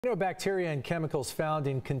Bacteria and chemicals found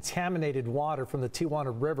in contaminated water from the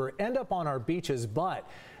Tijuana River end up on our beaches, but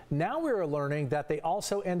now we're learning that they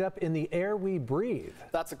also end up in the air we breathe.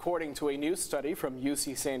 That's according to a new study from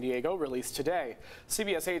UC San Diego released today.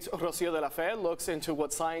 CBS 8's Rocio de la Fe looks into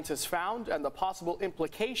what scientists found and the possible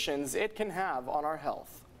implications it can have on our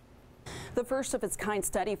health. The first of its kind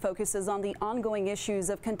study focuses on the ongoing issues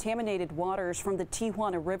of contaminated waters from the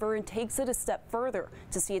Tijuana River and takes it a step further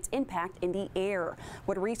to see its impact in the air.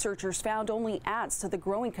 What researchers found only adds to the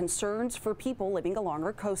growing concerns for people living along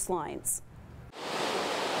our coastlines.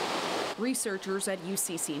 Researchers at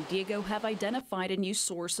UC San Diego have identified a new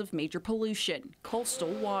source of major pollution, coastal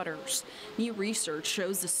waters. New research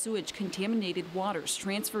shows the sewage contaminated waters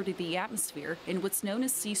transfer to the atmosphere in what's known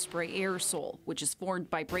as sea spray aerosol, which is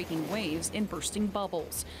formed by breaking waves and bursting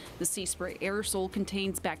bubbles. The sea spray aerosol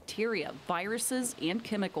contains bacteria, viruses, and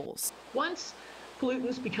chemicals. Once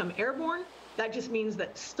pollutants become airborne, that just means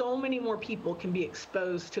that so many more people can be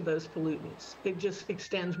exposed to those pollutants. It just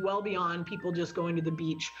extends well beyond people just going to the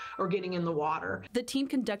beach or getting in the water. The team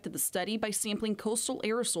conducted the study by sampling coastal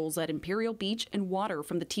aerosols at Imperial Beach and water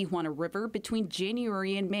from the Tijuana River between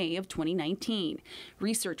January and May of 2019.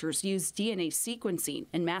 Researchers used DNA sequencing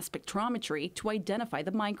and mass spectrometry to identify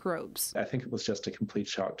the microbes. I think it was just a complete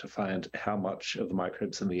shock to find how much of the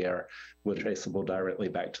microbes in the air were traceable directly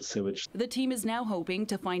back to sewage. The team is now hoping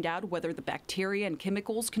to find out whether the bacteria and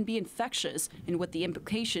chemicals can be infectious and what the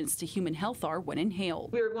implications to human health are when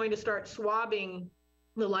inhaled. We're going to start swabbing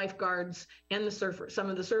the lifeguards and the surfers,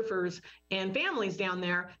 some of the surfers and families down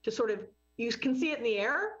there to sort of, you can see it in the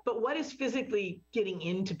air, but what is physically getting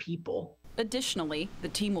into people? Additionally, the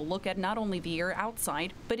team will look at not only the air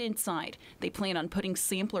outside, but inside. They plan on putting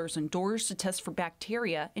samplers indoors to test for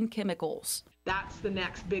bacteria and chemicals. That's the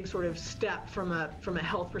next big sort of step from a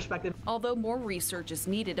health perspective. Although more research is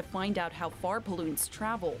needed to find out how far pollutants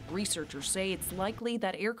travel, researchers say it's likely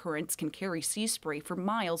that air currents can carry sea spray for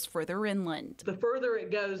miles further inland. The further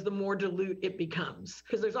it goes, the more dilute it becomes.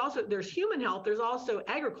 Because there's human health, there's also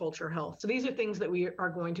agriculture health. So these are things that we are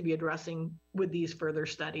going to be addressing with these further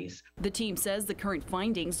studies. The team says the current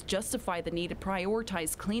findings justify the need to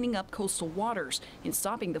prioritize cleaning up coastal waters and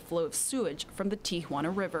stopping the flow of sewage from the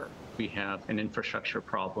Tijuana River. We have an infrastructure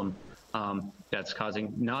problem that's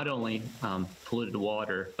causing not only polluted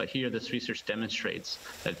water, but here this research demonstrates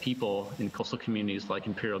that people in coastal communities like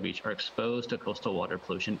Imperial Beach are exposed to coastal water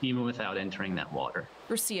pollution even without entering that water.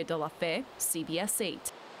 Rocio de la Fe, CBS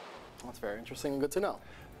 8. That's very interesting and good to know.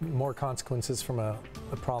 More consequences from a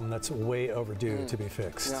problem that's way overdue to be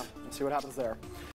fixed. Yeah, we'll see what happens there.